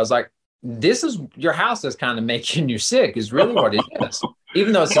told her, I was like, this is your house that's kind of making you sick is really what it is.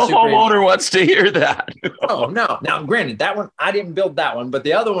 Even though it's no homeowner wants to hear that. Oh, no. Now, granted, that one, I didn't build that one, but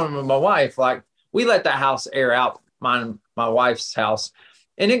the other one with my wife, like we let that house air out, my wife's house,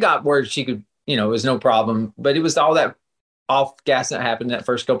 and it got where she could, it was no problem, but it was all that off gas that happened that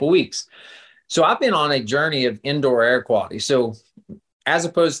first couple of weeks. So I've been on a journey of indoor air quality. So as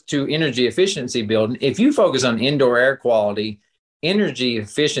opposed to energy efficiency building, if you focus on indoor air quality, energy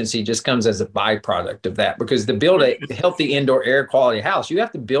efficiency just comes as a byproduct of that, because to build a healthy indoor air quality house, you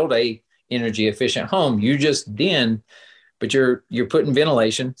have to build a energy efficient home. But you're putting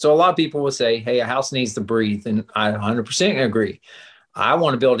ventilation. So a lot of people will say, hey, a house needs to breathe. And I 100% agree. I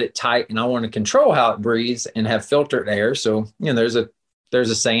want to build it tight and I want to control how it breathes and have filtered air. So, there's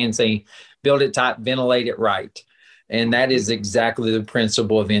a saying, build it tight, ventilate it right. And that is exactly the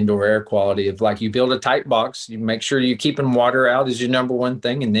principle of indoor air quality. Of like, you build a tight box, you make sure you're keeping water out is your number one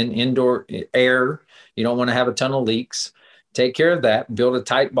thing. And then indoor air, you don't want to have a ton of leaks. Take care of that, build a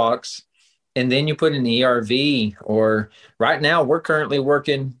tight box. And then you put an ERV, or right now we're currently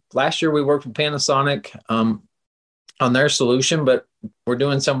working, last year we worked with Panasonic on their solution, but we're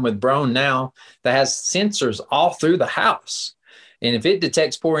doing something with Brone now that has sensors all through the house. And if it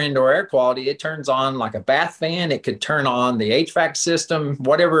detects poor indoor air quality, it turns on like a bath fan. It could turn on the HVAC system,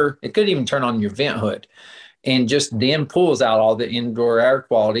 whatever. It could even turn on your vent hood and just then pulls out all the indoor air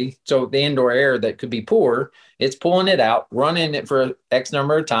quality. So the indoor air that could be poor, it's pulling it out, running it for X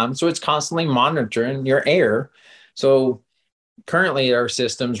number of times. So it's constantly monitoring your air. So currently our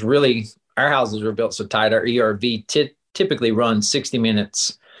systems really, our houses are built so tight, our ERV typically run 60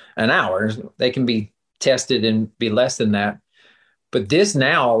 minutes an hour. They can be tested and be less than that. But this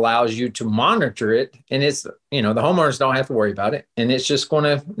now allows you to monitor it, and it's, the homeowners don't have to worry about it. And it's just going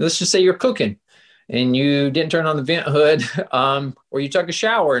to, let's just say you're cooking and you didn't turn on the vent hood, or you took a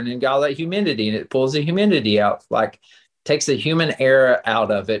shower and then got all that humidity, and it pulls the humidity out, like takes the human air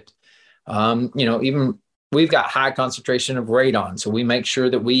out of it. Even we've got high concentration of radon. So we make sure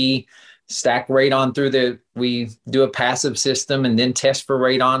that we stack radon we do a passive system and then test for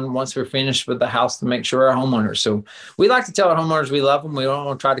radon once we're finished with the house to make sure our homeowners. So we like to tell our homeowners we love them. We don't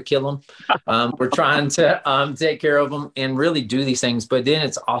want to try to kill them. We're trying to take care of them and really do these things. But then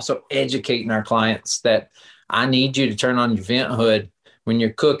it's also educating our clients that I need you to turn on your vent hood when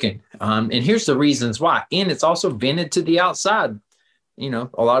you're cooking. And here's the reasons why. And it's also vented to the outside. A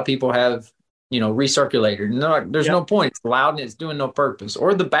lot of people have, recirculator. No, there's no point. It's loud and it's doing no purpose.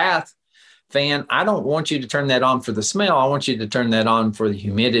 Or the bath fan, I don't want you to turn that on for the smell. I want you to turn that on for the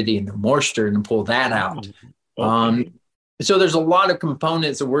humidity and the moisture and pull that out. Okay. So there's a lot of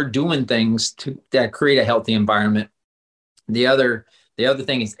components that we're doing things that create a healthy environment. The other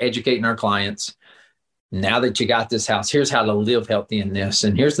thing is educating our clients. Now that you got this house, here's how to live healthy in this.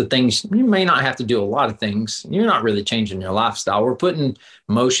 And here's the things, you may not have to do a lot of things. You're not really changing your lifestyle. We're putting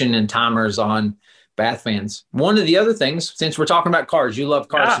motion and timers on bath fans. One of the other things, since we're talking about cars, you love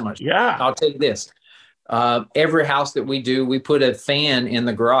cars so much. Yeah. I'll tell you this. Every house that we do, we put a fan in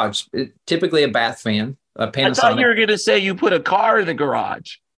the garage, typically a bath fan, a Panasonic. I thought you were going to say you put a car in the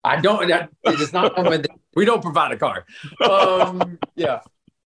garage. I don't. It is not. We don't provide a car. Yeah.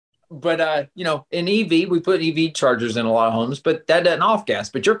 But, in EV, we put EV chargers in a lot of homes, but that doesn't off gas.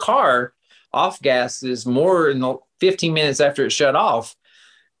 But your car off gas is more in the 15 minutes after it's shut off,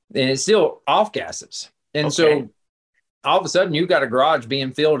 and it's still off gases. And so all of a sudden you've got a garage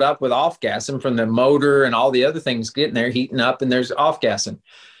being filled up with off gassing from the motor and all the other things getting there, heating up, and there's off gassing.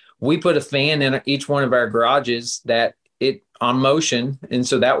 We put a fan in each one of our garages that it on motion. And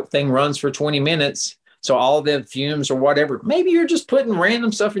so that thing runs for 20 minutes. So all the fumes or whatever, maybe you're just putting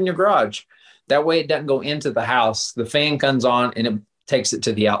random stuff in your garage. That way it doesn't go into the house. The fan comes on and it takes it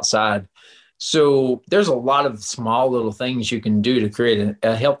to the outside. So there's a lot of small little things you can do to create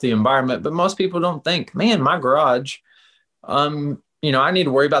a healthy environment. But most people don't think, man, my garage, I need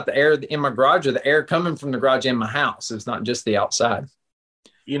to worry about the air in my garage or the air coming from the garage in my house. It's not just the outside.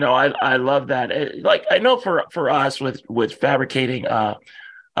 I love that. I know for us with fabricating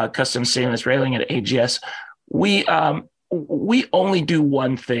custom stainless railing at AGS, we only do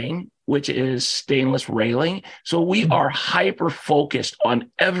one thing, which is stainless railing. So we are hyper focused on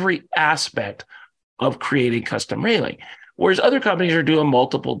every aspect of creating custom railing, whereas other companies are doing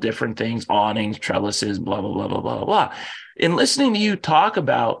multiple different things, awnings, trellises, blah, blah, blah, blah, blah, blah. In listening to you talk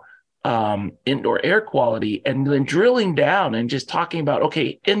about indoor air quality and then drilling down and just talking about,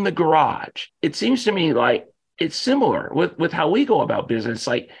 okay, in the garage, it seems to me like it's similar with how we go about business.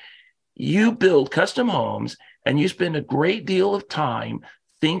 Like, you build custom homes and you spend a great deal of time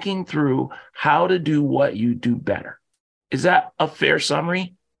thinking through how to do what you do better. Is that a fair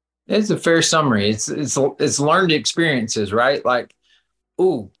summary? It's a fair summary. It's learned experiences, right? Like,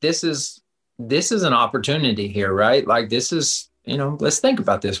 ooh, this is an opportunity here, right? Like, this is, let's think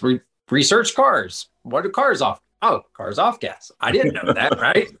about this. We research cars. What are cars off? Oh, cars off gas. I didn't know that,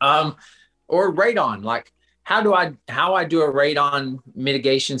 right? Or radon. Like, how I do a radon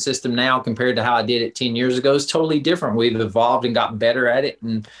mitigation system now compared to how I did it 10 years ago is totally different. We've evolved and gotten better at it.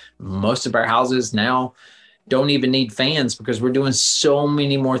 And most of our houses now don't even need fans because we're doing so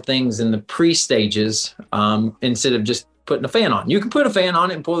many more things in the pre-stages instead of just putting a fan on. You can put a fan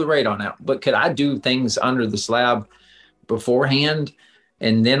on it and pull the radon out, but could I do things under the slab beforehand?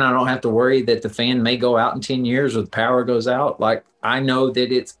 And then I don't have to worry that the fan may go out in 10 years or the power goes out. Like, I know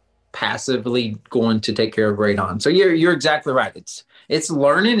that it's passively going to take care of radon. So you're exactly right. it's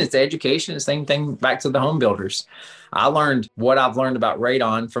learning, it's education, it's the same thing back to the home builders. I learned what I've learned about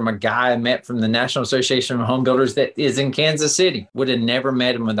radon from a guy I met from the National Association of Home Builders that is in Kansas City. Would have never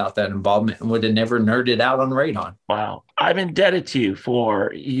met him without that involvement and would have never nerded out on radon. Wow. I'm indebted to you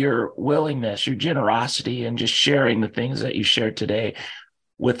for your willingness, your generosity, and just sharing the things that you shared today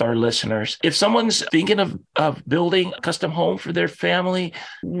with our listeners. If someone's thinking of building a custom home for their family,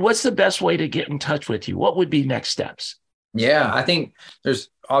 what's the best way to get in touch with you? What would be next steps? Yeah, I think there's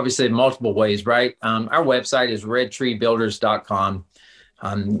obviously multiple ways, right? Our website is redtreebuilders.com.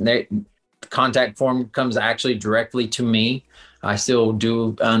 The contact form comes actually directly to me. I still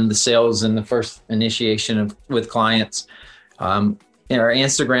do the sales and the first initiation with clients. Our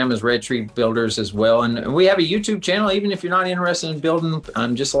Instagram is Red Tree Builders as well. And we have a YouTube channel, even if you're not interested in building,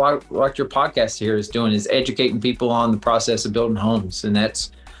 just like your podcast here is doing, is educating people on the process of building homes. And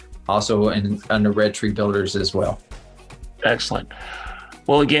that's also under Red Tree Builders as well. Excellent.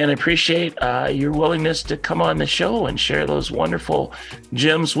 Well, again, I appreciate your willingness to come on the show and share those wonderful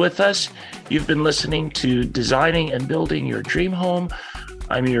gems with us. You've been listening to Designing and Building Your Dream Home.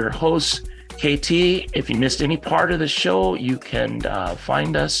 I'm your host, KT. If you missed any part of the show, you can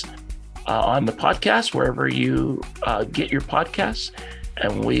find us on the podcast, wherever you get your podcasts,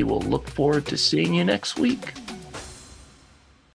 and we will look forward to seeing you next week.